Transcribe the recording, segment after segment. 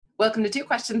Welcome to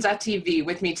TwoQuestions.tv.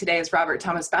 With me today is Robert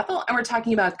Thomas Bethel, and we're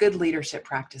talking about good leadership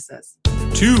practices.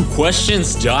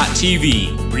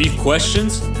 TwoQuestions.tv. Brief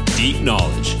questions, deep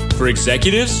knowledge for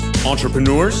executives,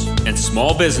 entrepreneurs, and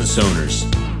small business owners.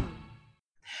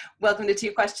 Welcome to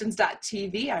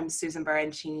TwoQuestions.tv. I'm Susan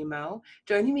Baroncini-Moe.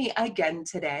 Joining me again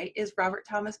today is Robert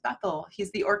Thomas Bethel.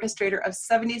 He's the orchestrator of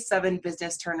 77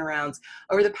 business turnarounds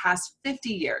over the past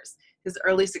 50 years. His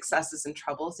early successes and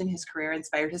troubles in his career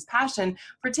inspired his passion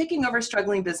for taking over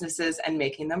struggling businesses and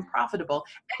making them profitable.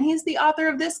 And he's the author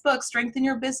of this book, Strengthen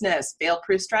Your Business,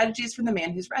 Fail-Proof Strategies from the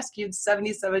Man Who's Rescued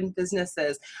 77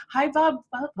 Businesses. Hi, Bob.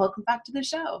 Welcome back to the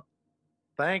show.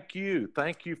 Thank you.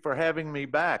 Thank you for having me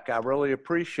back. I really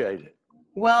appreciate it.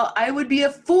 Well, I would be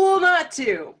a fool not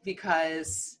to,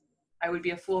 because I would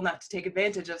be a fool not to take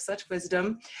advantage of such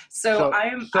wisdom.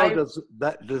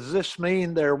 Does this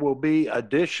mean there will be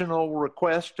additional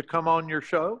requests to come on your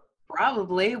show?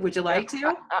 Probably. Would you like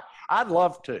to? I'd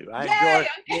love to. I enjoy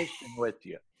listening with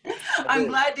you. I'm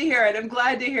glad to hear it. I'm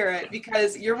glad to hear it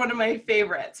because you're one of my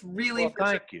favorites. Really, well,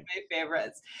 thank you. My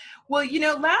favorites. Well,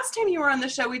 last time you were on the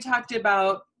show, we talked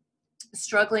about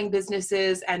struggling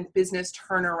businesses and business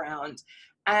turnaround.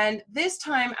 And this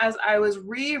time, as I was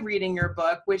rereading your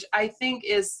book, which I think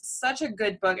is such a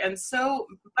good book, and so,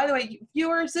 by the way,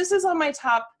 viewers, this is on my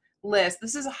top list.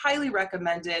 This is highly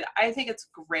recommended. I think it's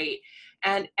great.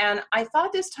 And I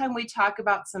thought this time we'd talk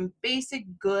about some basic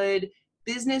good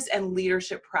business and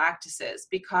leadership practices,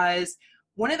 because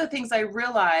one of the things I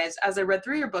realized as I read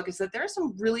through your book is that there's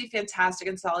some really fantastic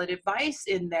and solid advice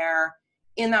in there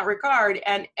in that regard.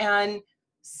 And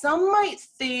some might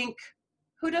think,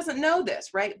 who doesn't know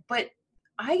this, right? But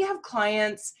I have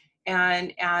clients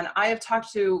and I have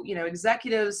talked to,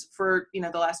 executives for, the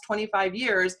last 25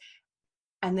 years,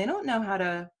 and they don't know how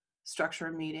to structure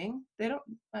a meeting.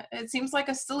 It seems like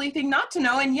a silly thing not to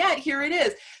know, and yet here it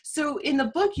is. So in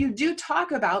the book, you do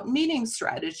talk about meeting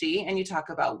strategy, and you talk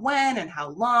about when and how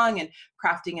long and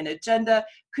crafting an agenda.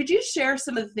 Could you share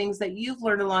some of the things that you've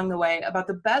learned along the way about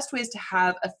the best ways to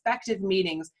have effective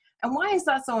meetings, and why is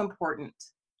that so important?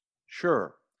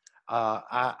 Sure.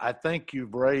 I think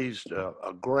you've raised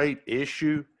a great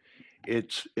issue.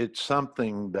 It's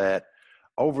something that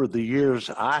over the years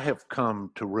I have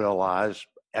come to realize,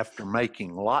 after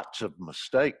making lots of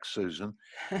mistakes, Susan,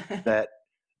 that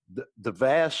the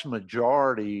vast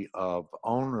majority of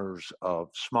owners of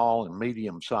small and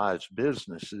medium-sized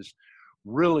businesses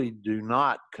really do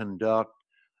not conduct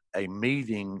a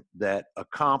meeting that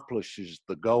accomplishes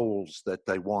the goals that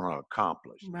they want to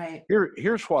accomplish. Right.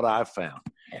 Here's what I've found,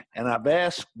 and I've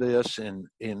asked this in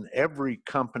every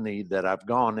company that I've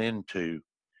gone into.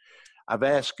 I've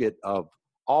asked it of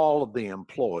all of the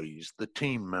employees, the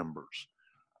team members.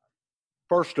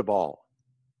 First of all,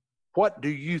 what do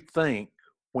you think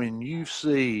when you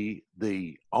see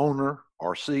the owner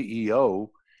or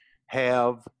CEO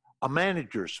have a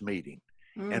manager's meeting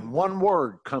and one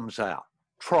word comes out?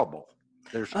 Trouble.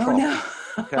 There's trouble. No.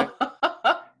 Okay.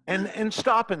 And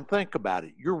stop and think about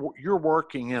it. You're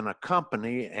working in a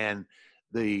company, and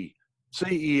the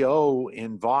CEO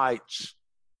invites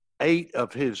 8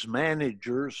 of his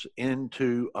managers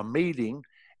into a meeting,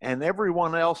 and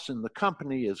everyone else in the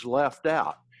company is left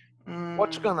out.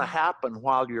 What's going to happen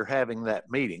while you're having that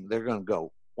meeting? They're going to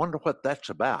go, wonder what that's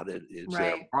about. Is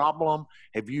there a problem?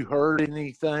 Have you heard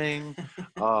anything?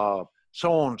 So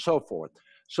on and so forth.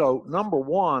 So number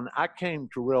one, I came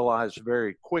to realize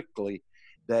very quickly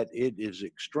that it is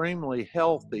extremely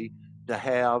healthy to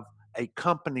have a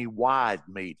company-wide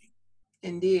meeting.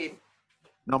 Indeed.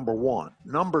 Number one.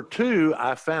 Number two,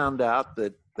 I found out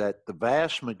that the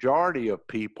vast majority of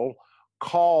people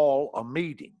call a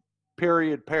meeting,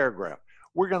 period, paragraph.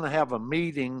 We're going to have a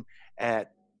meeting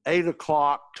at 8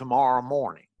 o'clock tomorrow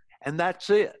morning, and that's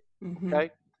it. Okay.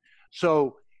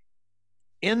 So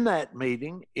in that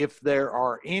meeting, if there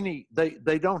are any,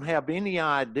 they don't have any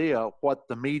idea what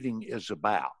the meeting is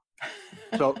about.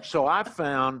 So I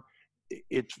found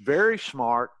it's very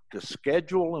smart to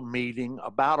schedule a meeting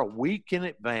about a week in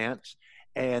advance,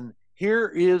 and here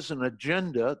is an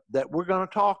agenda that we're going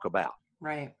to talk about.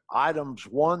 Right. Items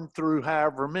 1 through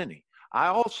however many. I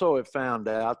also have found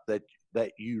out that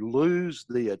you lose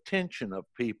the attention of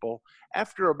people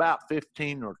after about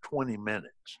 15 or 20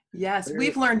 minutes. Yes,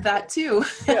 we've learned that too.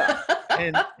 Yeah.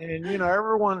 And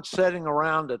everyone's sitting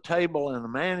around a table in a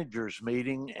manager's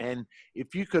meeting, and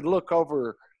if you could look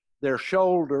over their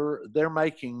shoulder, they're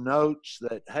making notes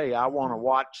that, hey, I want to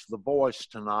watch The Voice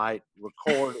tonight,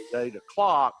 record at 8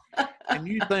 o'clock. And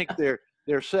you think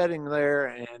they're sitting there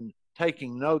and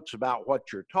taking notes about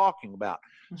what you're talking about.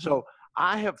 So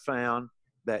I have found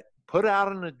that put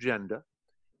out an agenda,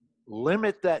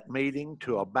 limit that meeting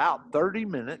to about 30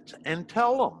 minutes and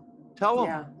tell them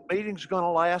Yeah. the meeting's going to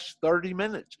last 30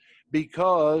 minutes,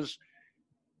 because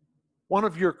one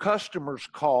of your customers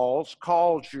calls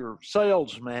your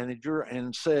sales manager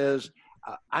and says,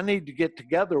 I need to get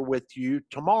together with you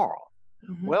tomorrow.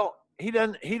 Mhm. Well, he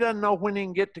doesn't know when he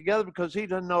can get together, because he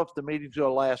doesn't know if the meeting's going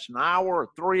to last an hour or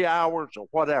 3 hours or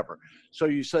whatever. So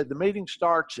you say the meeting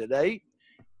starts at 8.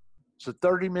 It's a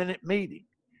 30-minute meeting.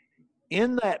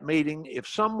 In that meeting, if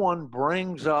someone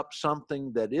brings up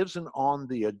something that isn't on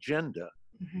the agenda,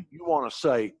 Mhm. you want to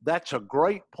say, that's a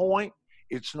great point.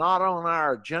 It's not on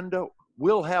our agenda.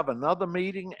 We'll have another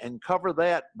meeting and cover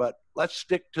that, but let's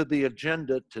stick to the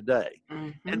agenda today.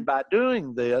 Mhm. And by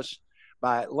doing this,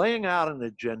 by laying out an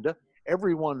agenda,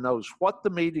 everyone knows what the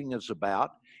meeting is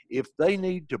about. If they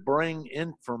need to bring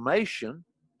information,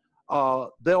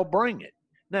 they'll bring it.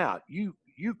 Now,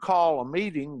 you call a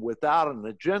meeting without an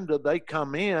agenda, they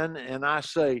come in and I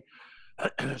say,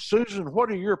 Susan,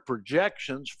 what are your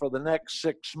projections for the next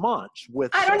 6 months?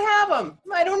 I don't have them.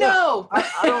 I don't know.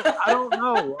 I don't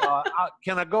know.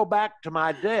 Can I go back to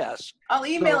my desk? I'll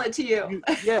email it to you.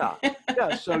 Yeah.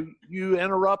 So you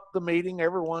interrupt the meeting.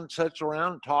 Everyone sits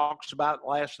around and talks about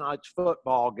last night's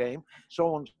football game,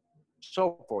 so on and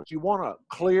so forth. You want a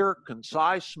clear,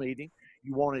 concise meeting.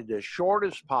 You want it as short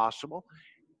as possible.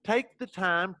 Take the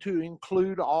time to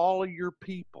include all of your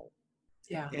people.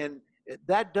 Yeah. And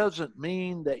that doesn't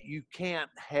mean that you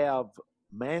can't have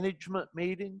management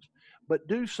meetings, but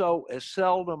do so as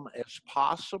seldom as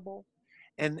possible.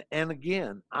 And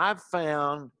again, I've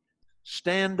found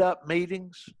stand-up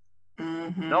meetings,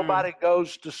 Mhm. nobody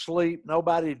goes to sleep,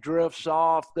 nobody drifts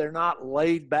off, they're not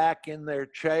laid back in their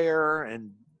chair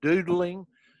and doodling.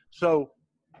 So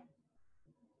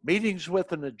meetings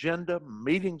with an agenda,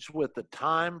 meetings with a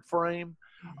time frame,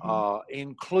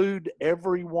 include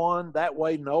everyone. That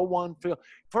way no one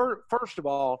first of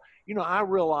all, I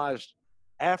realized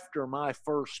after my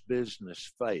first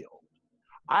business failed,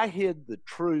 I hid the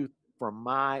truth from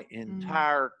my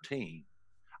entire team.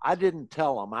 I didn't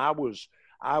tell them. I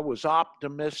was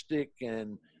optimistic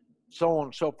and so on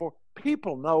and so forth.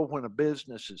 People know when a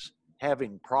business is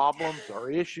having problems or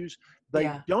issues.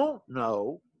 They don't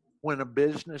know when a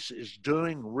business is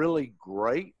doing really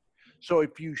great. So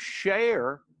if you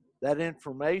share that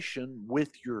information with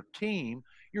your team,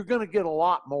 you're going to get a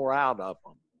lot more out of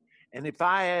them. And if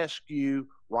I ask you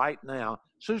right now,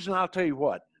 Susan, I'll tell you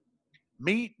what,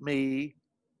 meet me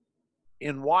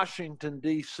in Washington,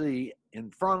 D.C. in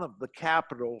front of the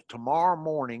Capitol tomorrow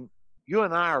morning. You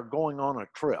and I are going on a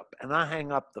trip, and I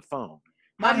hang up the phone.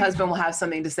 My husband will have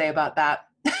something to say about that.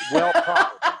 Well,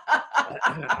 probably.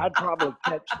 I'd probably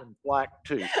catch some flack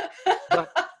too.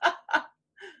 But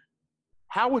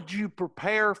how would you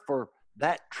prepare for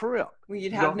that trip? Well,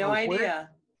 you'd have no idea.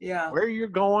 Where you're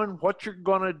going, what you're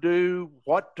going to do,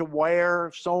 what to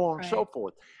wear, so on and so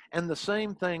forth. And the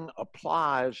same thing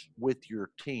applies with your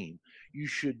team. You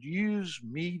should use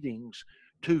meetings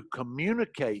to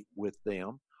communicate with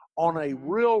them on a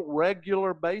real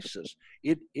regular basis.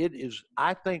 It is,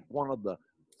 I think, one of the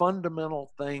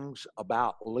fundamental things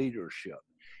about leadership.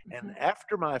 And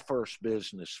after my first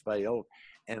business failed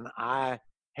and I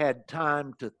had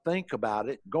time to think about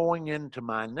it, going into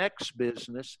my next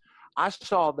business, I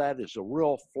saw that as a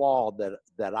real flaw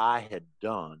that I had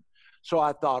done. So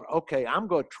I thought, okay, I'm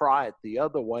going to try it the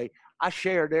other way. I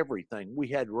shared everything. We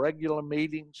had regular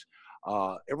meetings.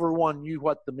 Everyone knew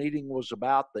what the meeting was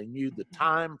about. They knew the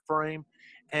time frame.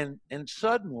 And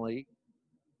suddenly,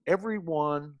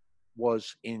 everyone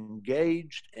was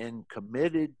engaged and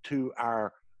committed to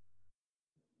our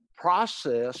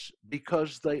process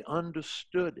because they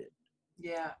understood it.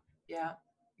 Yeah.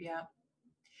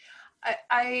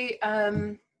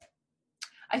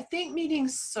 I think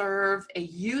meetings serve a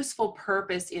useful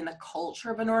purpose in the culture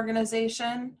of an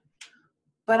organization,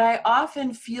 but I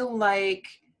often feel like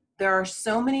there are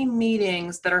so many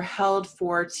meetings that are held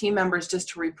for team members just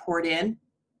to report in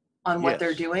on what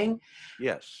they're doing.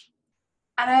 Yes.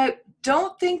 And I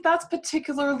don't think that's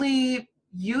particularly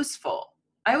useful.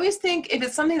 I always think if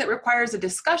it's something that requires a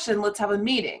discussion, let's have a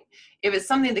meeting. If it's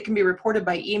something that can be reported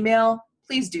by email,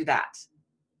 please do that.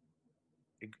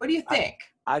 What do you think?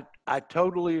 I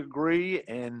totally agree.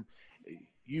 And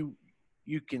you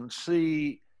can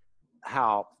see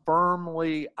how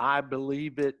firmly I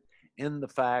believe it in the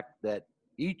fact that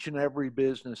each and every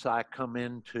business I come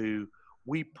into,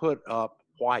 we put up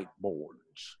whiteboards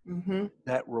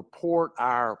that report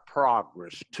our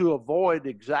progress to avoid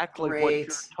exactly what you're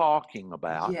talking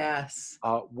about. Yes.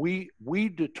 We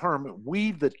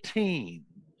the team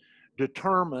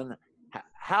determine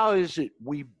how is it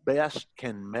we best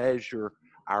can measure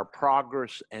our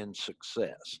progress and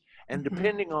success. And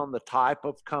depending on the type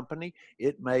of company,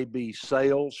 it may be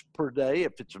sales per day.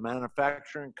 If it's a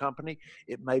manufacturing company,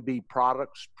 it may be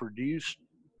products produced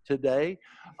today.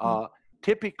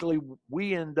 Typically,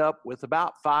 we end up with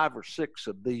about 5 or 6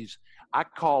 of these, I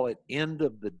call it end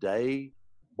of the day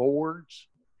boards.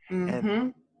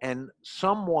 And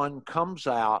someone comes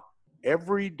out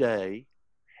every day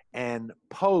and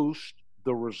posts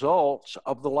the results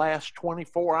of the last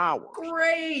 24 hours.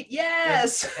 Great,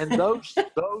 yes. And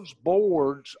those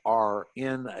boards are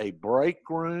in a break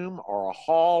room or a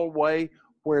hallway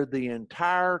where the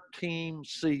entire team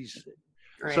sees it.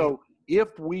 Great. So if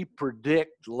we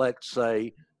predict, let's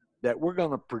say, that we're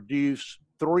going to produce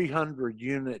 300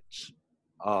 units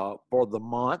for the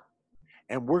month,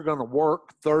 and we're going to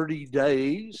work 30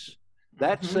 days,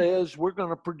 that says we're going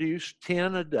to produce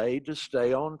 10 a day to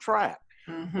stay on track.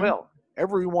 Well,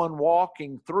 everyone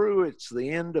walking through, it's the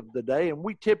end of the day, and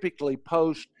we typically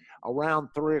post around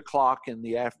 3 o'clock in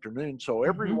the afternoon so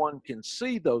everyone can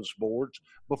see those boards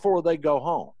before they go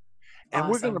home. And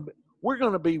awesome. we're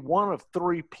going to be one of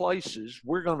 3 places.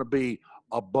 We're going to be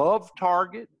above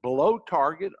target, below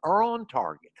target, or on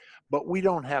target. But we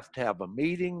don't have to have a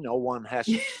meeting. No one has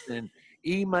to send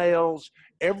emails.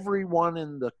 Everyone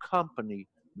in the company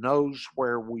knows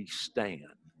where we stand.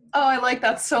 Oh, I like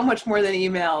that so much more than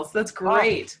emails. That's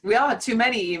great. We all have too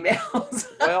many emails.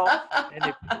 Well, and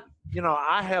if,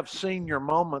 I have senior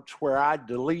moments where I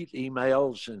delete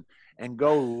emails and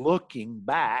go looking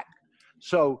back.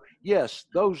 So yes,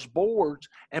 those boards,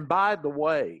 and by the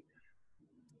way,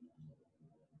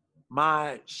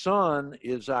 my son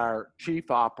is our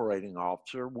chief operating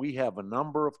officer. We have a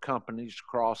number of companies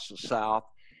across the South,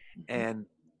 and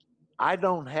I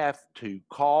don't have to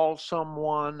call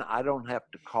someone. I don't have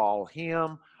to call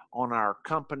him on our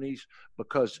companies,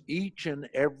 because each and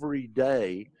every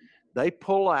day they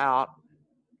pull out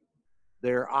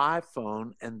their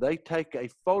iPhone and they take a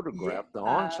photograph, the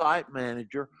on-site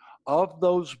manager, of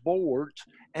those boards,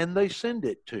 and they send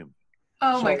it to me.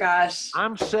 Oh my gosh.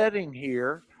 I'm sitting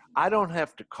here. I don't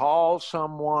have to call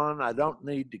someone. I don't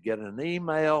need to get an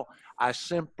email. I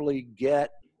simply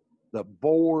get the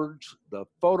boards, the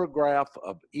photograph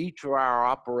of each of our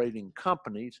operating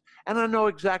companies, and I know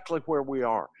exactly where we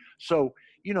are. So,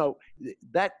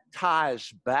 that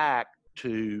ties back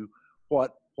to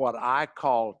what I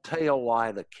call tail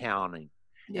light accounting.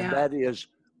 Yeah. And that is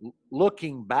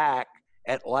looking back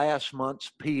at last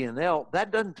month's P&L.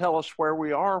 That doesn't tell us where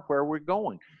we are, where we're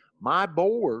going. My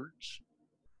boards,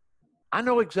 I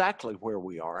know exactly where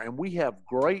we are, and we have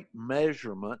great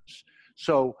measurements.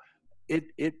 So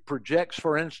it projects,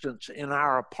 for instance, in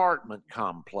our apartment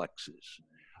complexes.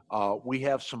 We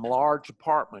have some large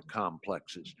apartment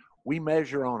complexes. We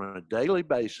measure on a daily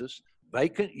basis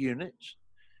vacant units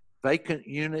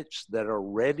that are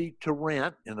ready to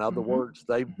rent. In other words,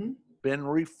 they've been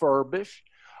refurbished.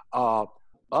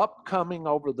 Upcoming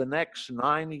over the next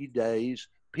 90 days,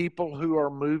 people who are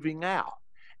moving out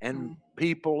and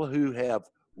people who have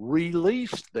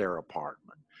released their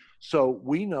apartment. So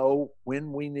we know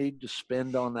when we need to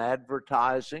spend on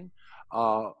advertising.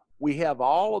 We have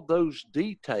all of those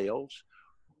details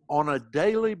on a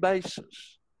daily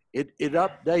basis. It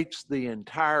updates the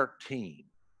entire team.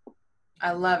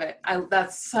 I love it.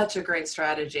 That's such a great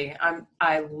strategy.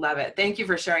 I love it. Thank you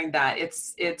for sharing that.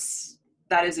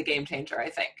 That is a game changer, I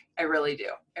think. I really do.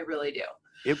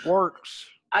 It works.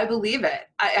 I believe it.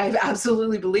 I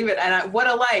absolutely believe it. And what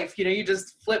a life. You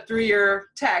just flip through your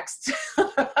text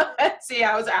and see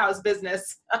how's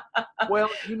business. Well,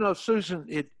 Susan,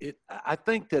 I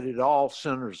think that it all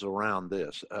centers around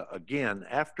this. Again,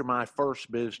 after my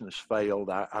first business failed,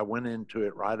 I went into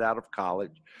it right out of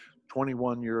college,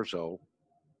 21 years old.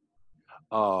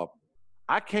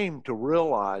 I came to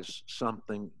realize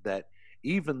something, that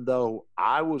even though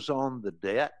I was on the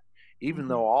debt, even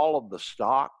though all of the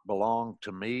stock belonged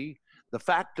to me, the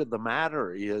fact of the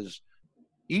matter is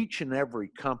each and every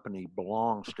company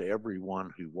belongs to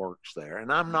everyone who works there.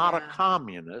 And I'm not a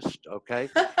communist, okay?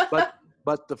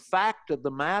 But the fact of the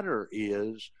matter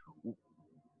is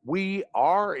we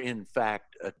are, in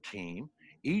fact, a team.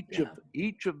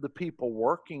 Each of the people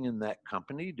working in that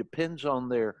company depends on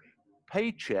their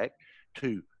paycheck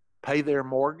to pay their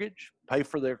mortgage, pay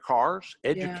for their cars,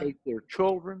 educate their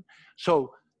children.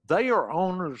 So they are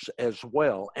owners as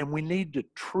well, and we need to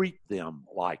treat them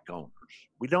like owners.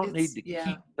 We don't need to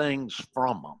keep things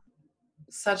from them.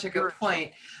 Such a good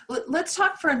point. Let's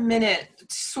talk for a minute,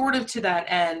 sort of to that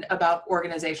end, about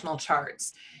organizational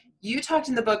charts. You talked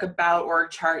in the book about org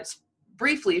charts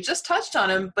briefly, just touched on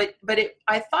them, but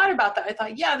I thought about that. I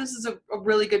thought, this is a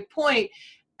really good point.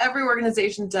 every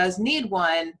organization does need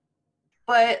one,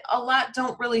 but a lot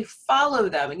don't really follow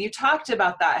them. And you talked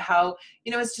about that, how,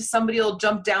 it's just somebody will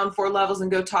jump down 4 levels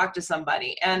and go talk to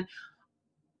somebody. And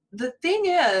the thing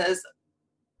is,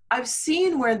 I've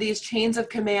seen where these chains of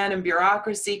command and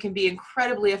bureaucracy can be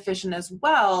incredibly efficient as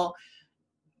well.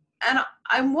 And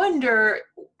I wonder,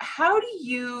 how do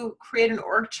you create an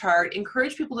org chart,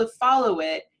 encourage people to follow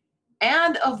it,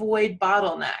 and avoid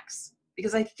bottlenecks?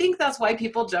 Because I think that's why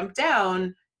people jump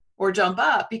down or jump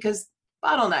up, because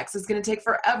bottlenecks is going to take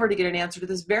forever to get an answer to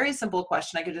this very simple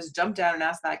question. I could just jump down and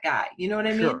ask that guy. You know what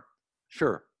I mean?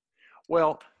 Sure.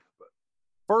 Well,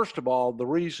 first of all, the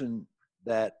reason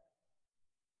that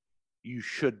you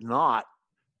should not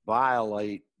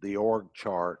violate the org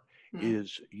chart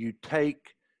is you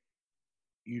take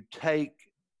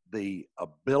the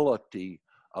ability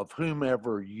of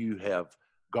whomever you have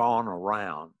gone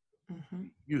around,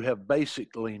 you have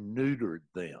basically neutered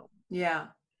them. Yeah.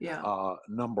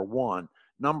 Number one.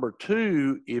 Number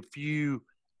two, if you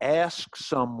ask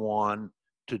someone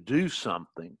to do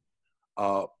something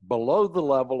below the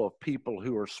level of people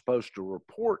who are supposed to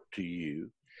report to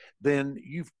you, then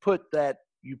you put that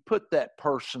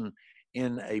person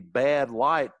in a bad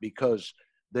light because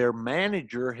their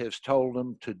manager has told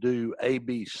them to do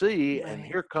ABC, and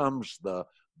here comes the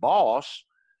boss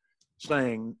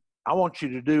saying, I want you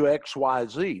to do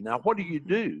XYZ. Now, what do you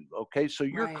do? Okay, so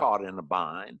you're caught in a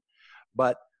bind.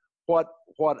 But what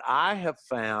I have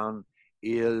found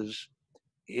is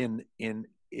it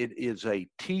is a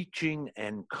teaching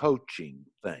and coaching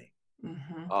thing.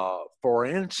 For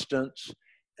instance,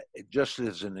 just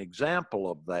as an example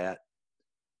of that,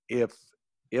 if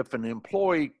an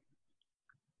employee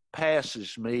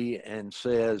passes me and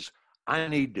says, I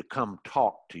need to come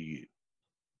talk to you,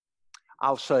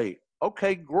 I'll say,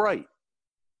 okay, great.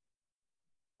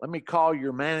 Let me call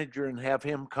your manager and have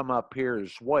him come up here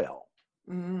as well.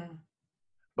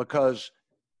 Because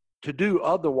to do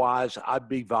otherwise, I'd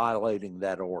be violating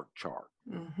that org chart.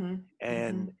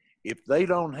 And if they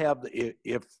don't have,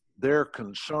 if their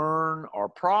concern or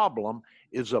problem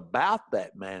is about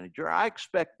that manager, I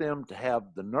expect them to have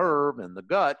the nerve and the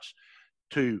guts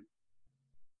to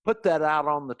put that out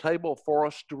on the table for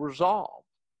us to resolve.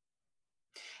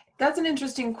 That's an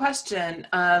interesting question.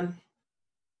 I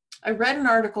read an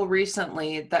article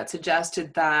recently that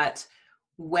suggested that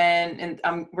we're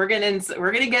going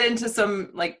to get into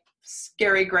some like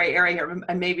scary gray area here.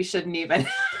 I maybe shouldn't even.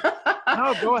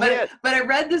 No, go ahead. But I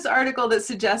read this article that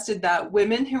suggested that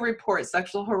women who report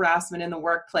sexual harassment in the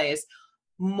workplace,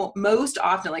 most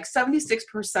often, like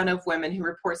 76% of women who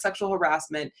report sexual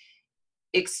harassment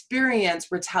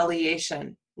experience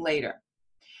retaliation later.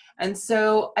 And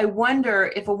so I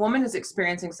wonder if a woman is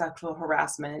experiencing sexual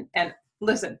harassment, and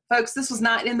listen, folks, this was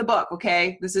not in the book,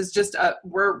 okay? This is just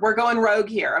we're going rogue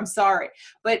here. I'm sorry.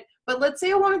 But let's say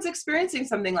a woman's experiencing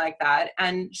something like that,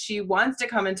 and she wants to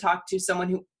come and talk to someone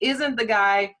who isn't the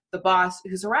guy, the boss,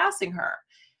 who's harassing her.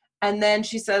 And then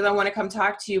she says, I want to come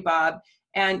talk to you, Bob.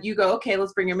 And you go, okay,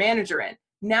 let's bring your manager in.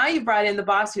 Now you've brought in the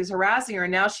boss who's harassing her,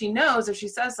 and now she knows if she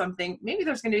says something, maybe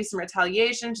there's going to be some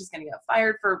retaliation. She's going to get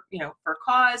fired for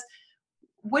cause.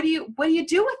 What do you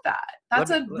do with that?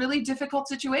 That's a really difficult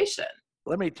situation.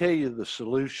 Let me tell you the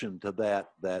solution to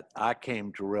that I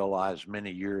came to realize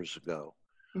many years ago.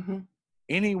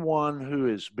 Anyone who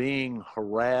is being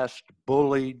harassed,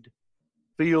 bullied,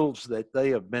 feels that they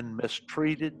have been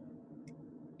mistreated,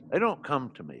 they don't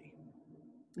come to me.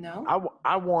 No?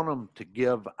 I want them to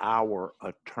give our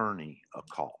attorney a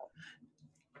call.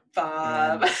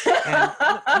 Bob. No,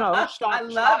 stop. I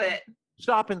love it.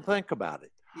 Stop and think about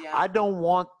it. Yeah. I don't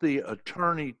want the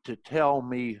attorney to tell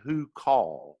me who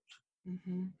called.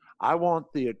 I want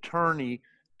the attorney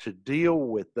to deal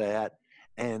with that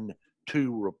and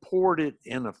to report it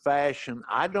in a fashion.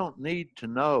 I don't need to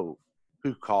know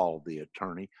who called the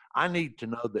attorney. I need to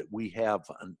know that we have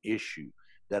an issue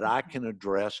that I can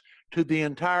address to the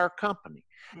entire company.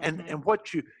 And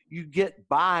what you get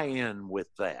buy-in with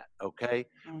that, okay?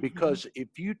 Because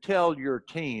if you tell your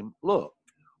team, look,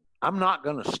 I'm not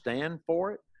going to stand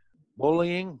for it,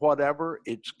 bullying, whatever,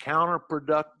 it's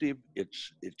counterproductive,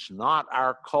 it's not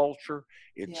our culture,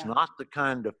 it's not the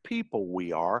kind of people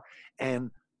we are,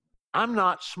 and I'm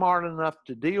not smart enough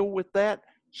to deal with that.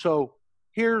 So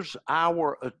here's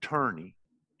our attorney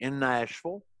in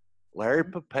Nashville, Larry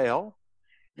Papel.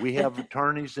 We have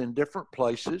attorneys in different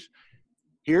places.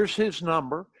 Here's his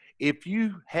number. If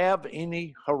you have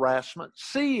any harassment,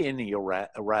 see any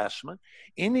harassment,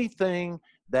 anything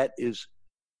that is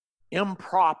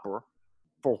improper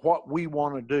for what we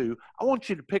want to do, I want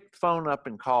you to pick the phone up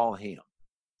and call him.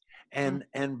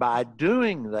 And by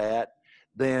doing that,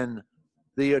 then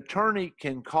the attorney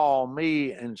can call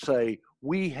me and say,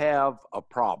 we have a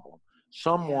problem.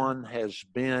 Someone has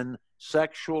been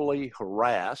sexually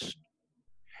harassed,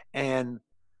 and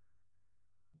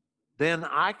then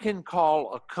I can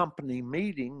call a company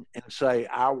meeting and say,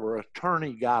 our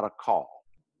attorney got a call.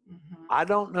 Mm-hmm. I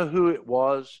don't know who it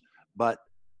was, but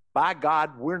by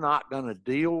God, we're not going to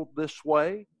deal this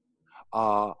way.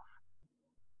 I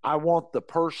want the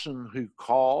person who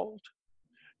called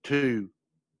to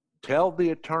tell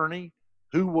the attorney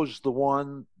who was the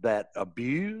one that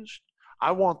abused.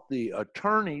 I want the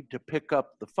attorney to pick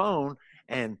up the phone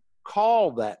and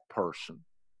call that person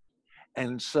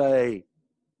and say,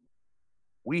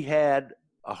 we had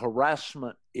a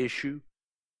harassment issue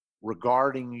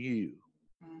regarding you.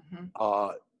 Mm-hmm.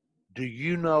 Do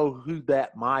you know who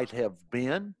that might have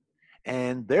been?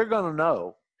 And they're going to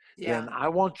know. Yeah. Then I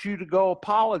want you to go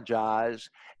apologize.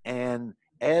 And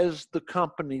as the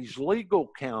company's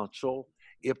legal counsel,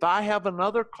 if I have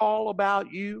another call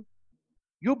about you,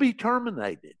 you'll be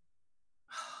terminated.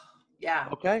 Yeah.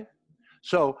 Okay?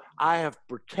 So I have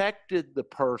protected the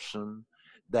person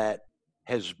that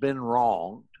has been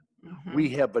wronged. Mm-hmm. We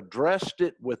have addressed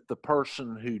it with the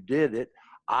person who did it.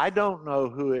 I don't know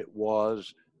who it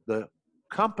was. The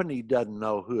company doesn't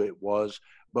know who it was,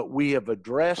 but we have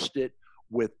addressed it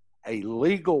with a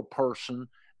legal person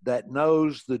that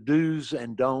knows the do's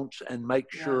and don'ts and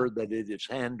make sure that it is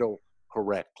handled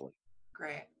correctly.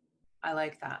 Great. I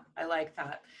like that.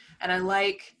 And I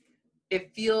like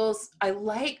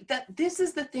that this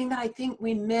is the thing that I think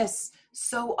we miss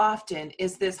so often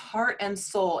is this heart and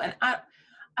soul. And I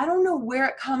don't know where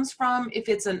it comes from, if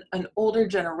it's an older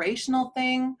generational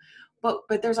thing,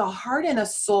 but there's a heart and a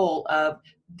soul of,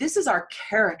 this is our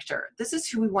character. This is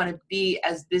who we want to be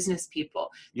as business people.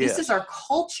 This is our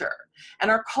culture. And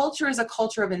our culture is a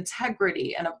culture of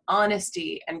integrity and of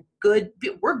honesty and good.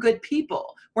 We're good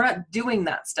people. We're not doing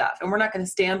that stuff, and we're not going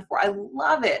to stand for. I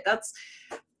love it.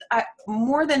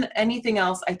 More than anything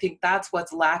else, I think that's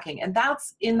what's lacking. And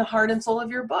that's in the heart and soul of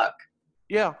your book.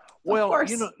 Yeah. Well,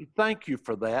 thank you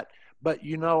for that. But,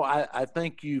 I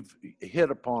think you've hit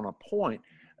upon a point.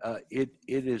 It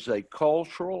is a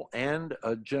cultural and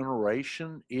a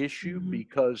generation issue, mm-hmm.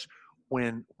 because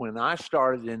when I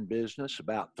started in business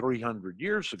about 300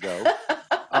 years ago,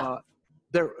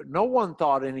 no one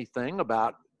thought anything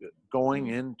about going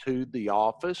into the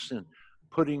office and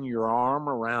putting your arm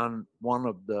around one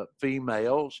of the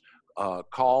females,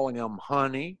 calling them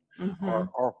honey, mm-hmm.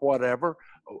 or whatever.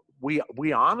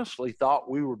 We honestly thought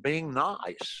we were being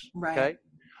nice. Right.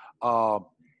 Okay.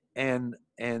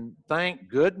 And thank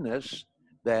goodness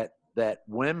that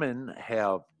women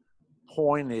have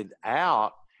pointed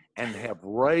out and have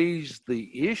raised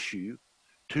the issue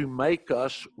to make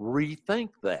us rethink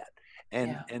that.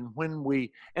 And when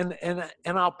we and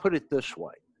I'll put it this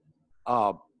way.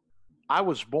 I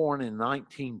was born in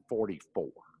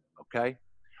 1944. Okay.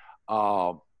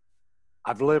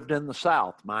 I've lived in the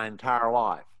South my entire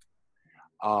life.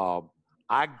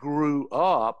 I grew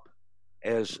up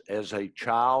as a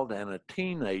child and a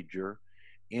teenager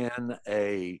in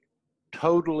a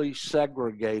totally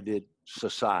segregated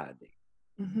society.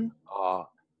 Mm-hmm.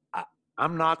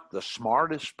 I'm not the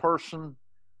smartest person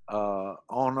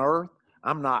on earth.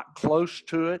 I'm not close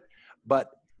to it. But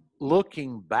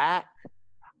looking back,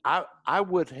 I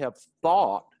would have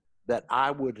thought that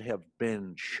I would have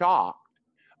been shocked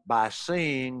by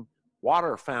seeing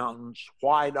water fountains,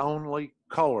 white only,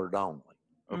 colored only.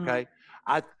 Okay.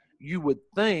 Mm-hmm. You would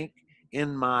think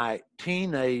in my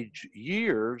teenage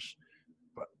years,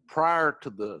 prior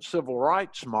to the civil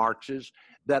rights marches,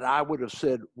 that I would have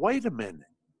said, wait a minute,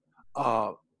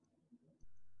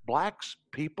 blacks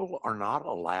people are not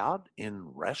allowed in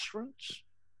restaurants.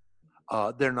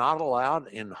 They're not allowed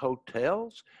in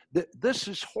hotels. This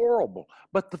is horrible.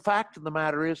 But the fact of the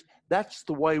matter is, that's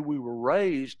the way we were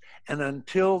raised. And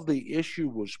until the issue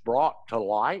was brought to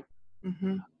light,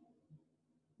 mm-hmm.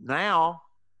 now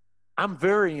I'm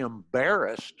very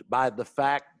embarrassed by the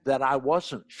fact that I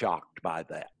wasn't shocked by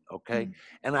that. Okay. Mm-hmm.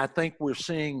 And I think we're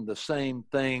seeing the same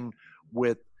thing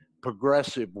with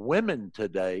progressive women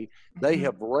today. Mm-hmm. They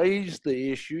have raised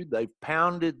the issue. They've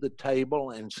pounded the table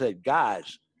and said,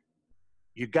 guys,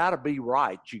 you got to be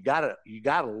right. You got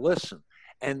to listen.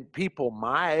 And people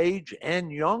my age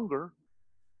and younger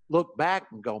look back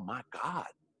and go, my God,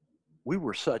 we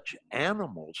were such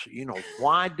animals.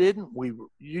 Why didn't we?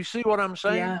 You see what I'm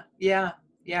saying? Yeah.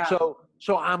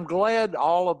 So I'm glad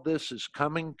all of this is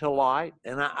coming to light,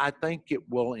 and I think it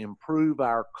will improve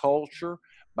our culture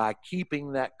by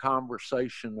keeping that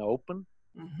conversation open.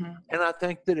 Mm-hmm. And I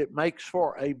think that it makes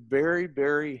for a very,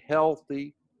 very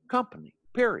healthy company,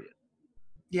 period.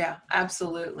 Yeah,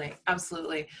 absolutely.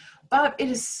 Absolutely. Bob, it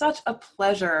is such a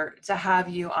pleasure to have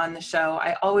you on the show.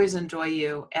 I always enjoy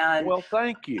you. And well,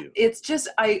 thank you. It's just,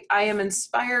 I am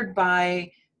inspired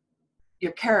by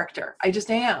your character. I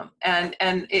just am. And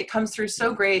it comes through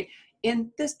so great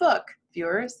in this book.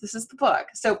 Viewers, this is the book.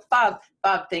 So Bob,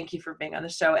 thank you for being on the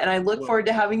show. And I look forward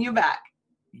to having you back.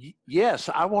 Yes,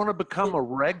 I want to become a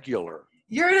regular.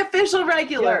 You're an official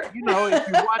regular. Yeah, you know, if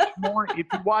you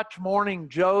watch Morning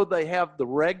Joe, they have the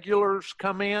regulars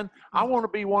come in. I want to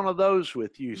be one of those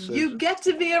with you, Susan. You get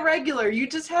to be a regular. You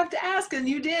just have to ask, and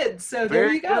you did. So Very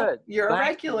there you go. good. You're a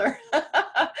regular.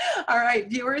 All right,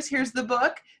 viewers, here's the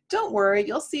book. Don't worry,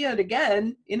 you'll see it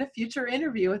again in a future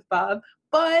interview with Bob.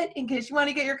 But in case you want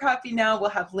to get your copy now, we'll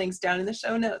have links down in the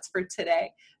show notes for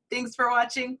today. Thanks for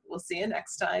watching. We'll see you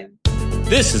next time.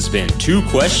 This has been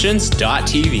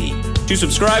TwoQuestions.tv. To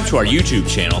subscribe to our YouTube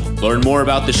channel, learn more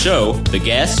about the show, the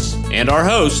guests, and our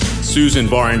host, Susan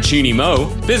Baroncini Moe,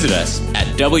 visit us at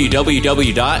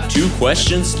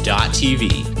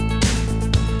www.twoquestions.tv.